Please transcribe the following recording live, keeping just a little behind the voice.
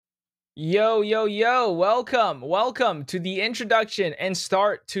Yo, yo, yo, welcome to the introduction and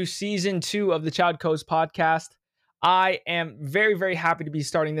start to season 2 of the Child Coast podcast. I am very, very happy to be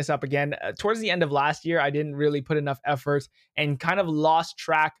starting this up again. Towards the end of last year, I didn't really put enough effort and kind of lost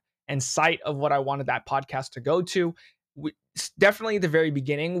track and sight of what I wanted that podcast to go to. Definitely at the very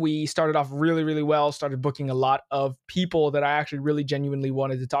beginning, we started off really, really well, started booking a lot of people that I actually really genuinely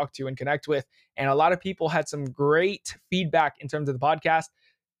wanted to talk to and connect with. And a lot of people had some great feedback in terms of the podcast.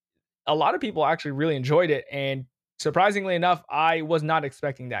 A lot of people actually really enjoyed it. And surprisingly enough, I was not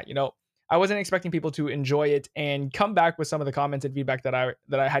expecting that. I wasn't expecting people to enjoy it and come back with some of the comments and feedback that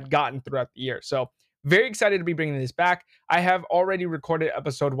I had gotten throughout the year. So very excited to be bringing this back. I have already recorded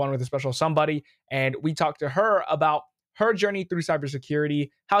episode 1 with a special somebody, and we talked to her about her journey through cybersecurity,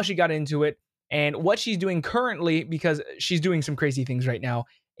 how she got into it, and what she's doing currently because she's doing some crazy things right now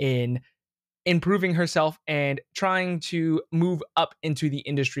in improving herself and trying to move up into the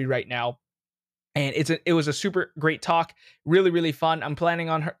industry right now. And it was a super great talk, really, really fun. I'm planning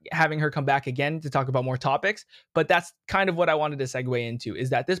on having her come back again to talk about more topics, but that's kind of what I wanted to segue into, is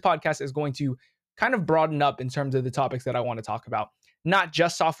that this podcast is going to kind of broaden up in terms of the topics that I want to talk about. Not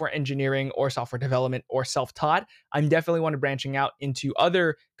just software engineering or software development or self-taught. I'm definitely want to branching out into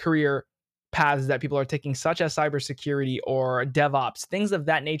other career paths that people are taking, such as cybersecurity or DevOps, things of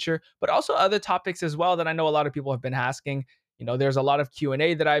that nature, but also other topics as well that I know a lot of people have been asking. There's a lot of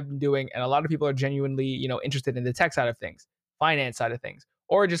Q&A that I've been doing, and a lot of people are genuinely, interested in the tech side of things, finance side of things,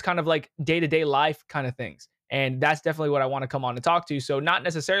 or just kind of like day-to-day life kind of things. And that's definitely what I want to come on and talk to. So not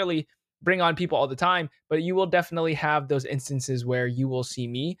necessarily bring on people all the time, but you will definitely have those instances where you will see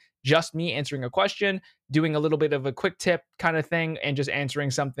me, just me answering a question, doing a little bit of a quick tip kind of thing, and just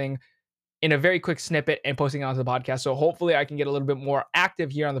answering something in a very quick snippet and posting it onto the podcast. So hopefully I can get a little bit more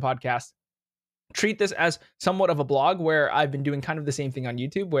active here on the podcast. Treat this as somewhat of a blog where I've been doing kind of the same thing on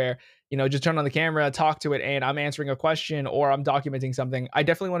YouTube where, just turn on the camera, talk to it, and I'm answering a question or I'm documenting something. I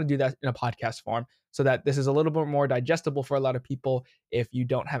definitely want to do that in a podcast form so that this is a little bit more digestible for a lot of people if you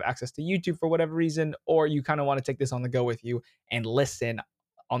don't have access to YouTube for whatever reason, or you kind of want to take this on the go with you and listen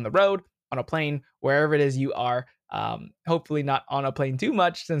on the road, on a plane, wherever it is you are. Hopefully not on a plane too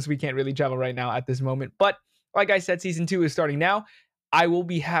much since we can't really travel right now at this moment. But like I said, season 2 is starting now. I will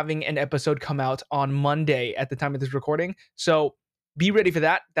be having an episode come out on Monday at the time of this recording. So be ready for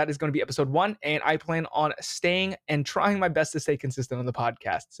that. That is going to be episode 1. And I plan on staying and trying my best to stay consistent on the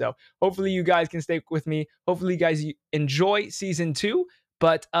podcast. So hopefully you guys can stay with me. Hopefully you guys enjoy season 2.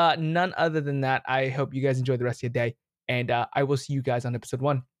 But none other than that, I hope you guys enjoy the rest of your day. And I will see you guys on episode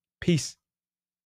 1. Peace.